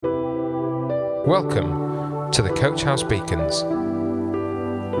Welcome to the Coach House Beacons.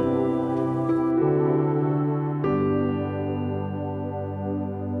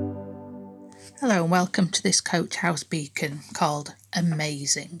 Hello and welcome to this Coach House Beacon called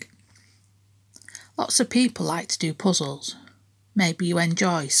Amazing. Lots of people like to do puzzles. Maybe you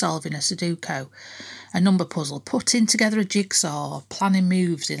enjoy solving a Sudoku, a number puzzle, putting together a jigsaw, or planning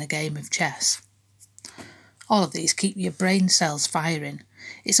moves in a game of chess. All of these keep your brain cells firing.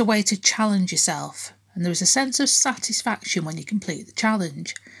 It's a way to challenge yourself, and there is a sense of satisfaction when you complete the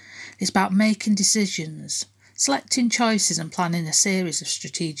challenge. It's about making decisions, selecting choices and planning a series of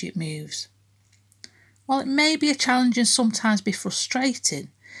strategic moves. While it may be a challenge and sometimes be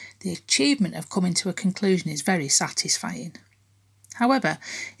frustrating, the achievement of coming to a conclusion is very satisfying. However,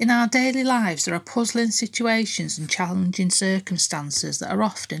 in our daily lives there are puzzling situations and challenging circumstances that are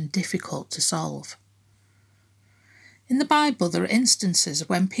often difficult to solve. In the Bible there are instances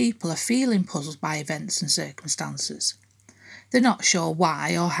when people are feeling puzzled by events and circumstances. They're not sure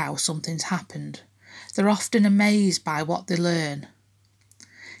why or how something's happened. They're often amazed by what they learn.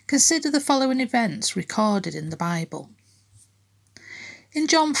 Consider the following events recorded in the Bible. In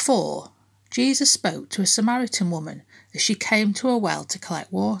John 4, Jesus spoke to a Samaritan woman as she came to a well to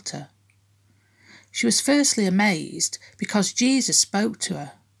collect water. She was firstly amazed because Jesus spoke to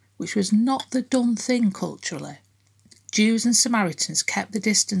her, which was not the done thing culturally. Jews and Samaritans kept the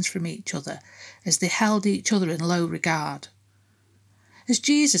distance from each other as they held each other in low regard. As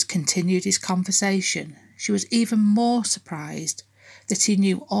Jesus continued his conversation, she was even more surprised that he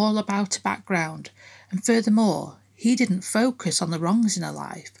knew all about her background, and furthermore, he didn't focus on the wrongs in her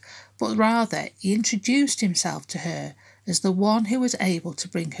life, but rather he introduced himself to her as the one who was able to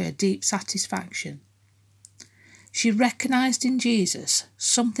bring her deep satisfaction. She recognised in Jesus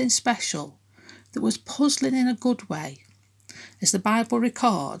something special that was puzzling in a good way, as the Bible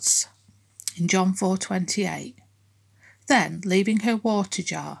records in John 4:28. Then, leaving her water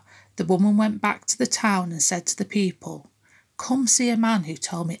jar, the woman went back to the town and said to the people, "Come see a man who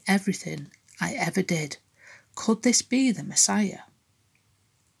told me everything I ever did. Could this be the Messiah?"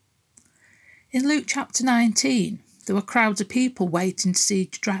 In Luke chapter 19, there were crowds of people waiting to see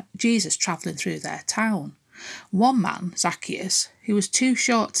Jesus travelling through their town. One man, Zacchaeus, who was too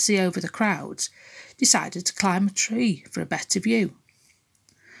short to see over the crowds, decided to climb a tree for a better view.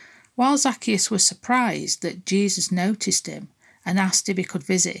 While Zacchaeus was surprised that Jesus noticed him and asked if he could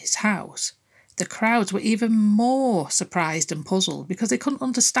visit his house, the crowds were even more surprised and puzzled because they couldn't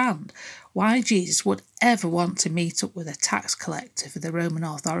understand why Jesus would ever want to meet up with a tax collector for the Roman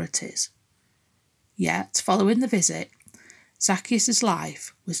authorities. Yet, following the visit, Zacchaeus'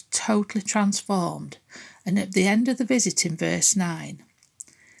 life was totally transformed, and at the end of the visit in verse 9,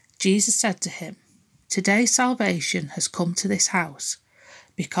 Jesus said to him, "Today salvation has come to this house,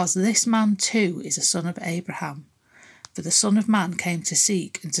 because this man too is a son of Abraham, for the Son of Man came to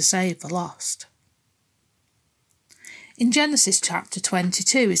seek and to save the lost." In Genesis chapter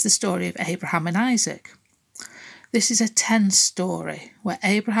 22 is the story of Abraham and Isaac. This is a tense story where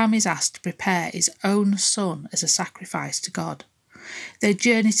Abraham is asked to prepare his own son as a sacrifice to God. They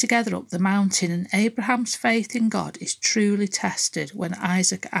journey together up the mountain, and Abraham's faith in God is truly tested when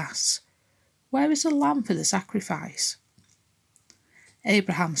Isaac asks, "Where is the lamb for the sacrifice?"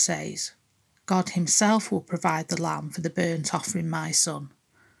 Abraham says, "God himself will provide the lamb for the burnt offering, my son."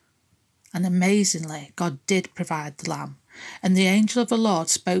 And amazingly, God did provide the lamb, and the angel of the Lord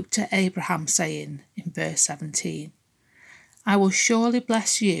spoke to Abraham, saying in verse 17, "I will surely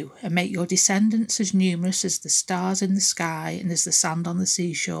bless you and make your descendants as numerous as the stars in the sky and as the sand on the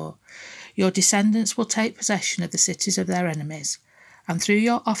seashore. Your descendants will take possession of the cities of their enemies, and through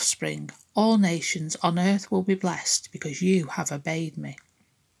your offspring all nations on earth will be blessed because you have obeyed me."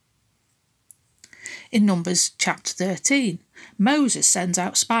 In Numbers chapter 13, Moses sends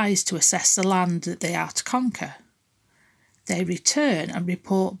out spies to assess the land that they are to conquer. They return and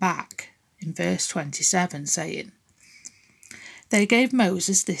report back in verse 27, saying, "They gave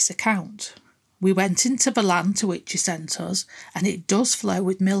Moses this account. We went into the land to which you sent us, and it does flow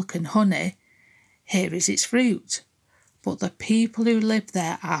with milk and honey. Here is its fruit. But the people who live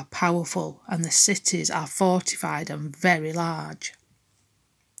there are powerful, and the cities are fortified and very large."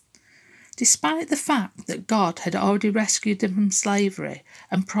 Despite the fact that God had already rescued them from slavery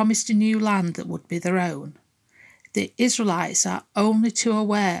and promised a new land that would be their own, the Israelites are only too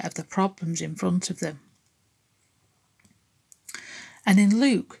aware of the problems in front of them. And in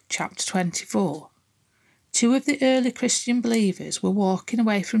Luke chapter 24, two of the early Christian believers were walking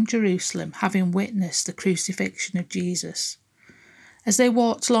away from Jerusalem having witnessed the crucifixion of Jesus. As they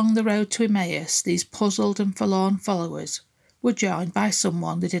walked along the road to Emmaus, these puzzled and forlorn followers were joined by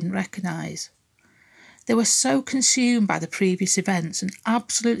someone they didn't recognise. They were so consumed by the previous events and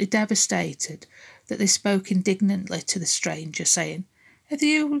absolutely devastated that they spoke indignantly to the stranger, saying, "Are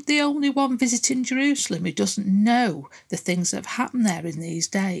you the only one visiting Jerusalem who doesn't know the things that have happened there in these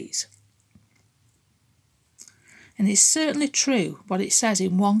days?" And it's certainly true what it says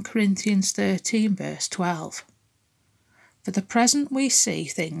in 1 Corinthians 13 verse 12. "For the present we see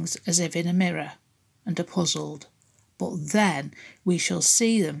things as if in a mirror, and are puzzled, but then we shall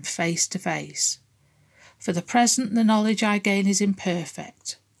see them face to face. For the present the knowledge I gain is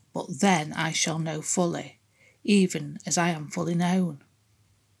imperfect, but then I shall know fully, even as I am fully known."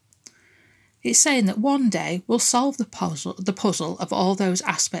 It's saying that one day we'll solve the puzzle of all those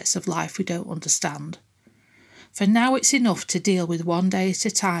aspects of life we don't understand. For now it's enough to deal with one day at a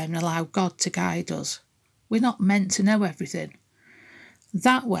time and allow God to guide us. We're not meant to know everything.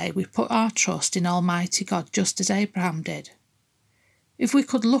 That way we put our trust in Almighty God just as Abraham did. If we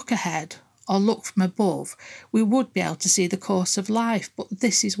could look ahead or look from above, we would be able to see the course of life, but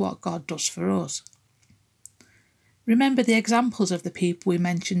this is what God does for us. Remember the examples of the people we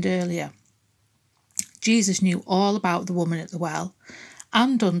mentioned earlier. Jesus knew all about the woman at the well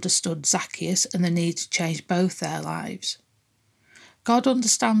and understood Zacchaeus and the need to change both their lives. God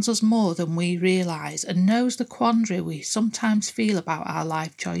understands us more than we realise and knows the quandary we sometimes feel about our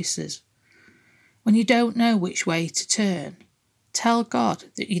life choices. When you don't know which way to turn, tell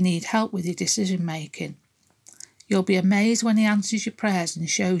God that you need help with your decision making. You'll be amazed when He answers your prayers and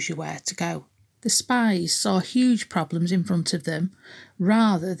shows you where to go. The spies saw huge problems in front of them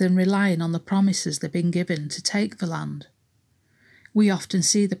rather than relying on the promises they've been given to take the land. We often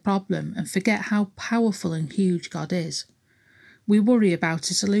see the problem and forget how powerful and huge God is. We worry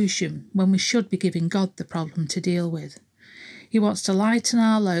about a solution when we should be giving God the problem to deal with. He wants to lighten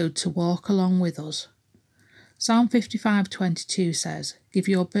our load to walk along with us. Psalm 55:22 says, "Give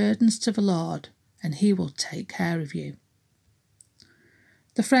your burdens to the Lord, and He will take care of you."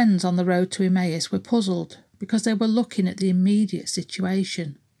 The friends on the road to Emmaus were puzzled because they were looking at the immediate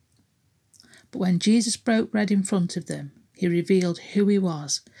situation. But when Jesus broke bread in front of them, He revealed who He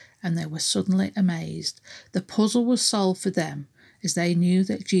was, and they were suddenly amazed. The puzzle was solved for them as they knew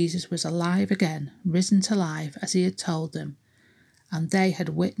that Jesus was alive again, risen to life as He had told them, and they had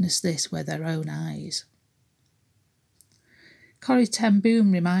witnessed this with their own eyes. Corrie ten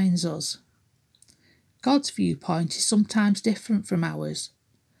Boom reminds us, God's viewpoint is sometimes different from ours,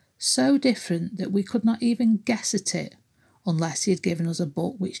 so different that we could not even guess at it unless He had given us a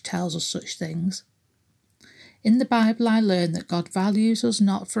book which tells us such things. In the Bible I learned that God values us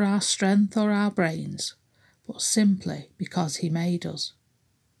not for our strength or our brains, but simply because He made us.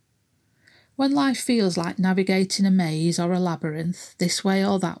 When life feels like navigating a maze or a labyrinth, this way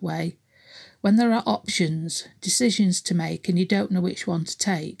or that way, when there are options, decisions to make and you don't know which one to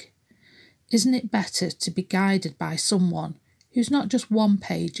take, isn't it better to be guided by someone who's not just one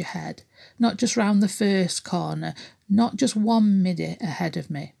page ahead, not just round the first corner, not just 1 minute ahead of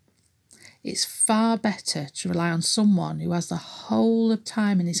me? It's far better to rely on someone who has the whole of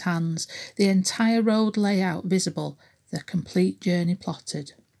time in his hands, the entire road layout visible, the complete journey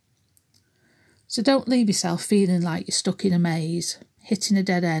plotted. So don't leave yourself feeling like you're stuck in a maze, hitting a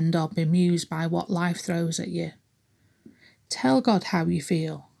dead end or bemused by what life throws at you. Tell God how you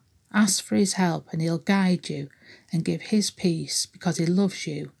feel. Ask for His help and He'll guide you and give His peace because He loves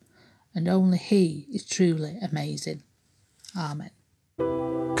you and only He is truly amazing. Amen.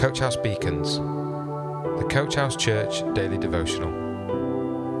 Coach House Beacons, the Coach House Church Daily Devotional.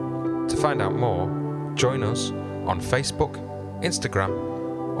 To find out more, join us on Facebook, Instagram,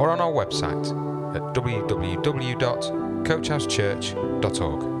 or on our website at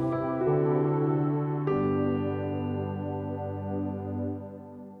www.coachhousechurch.org.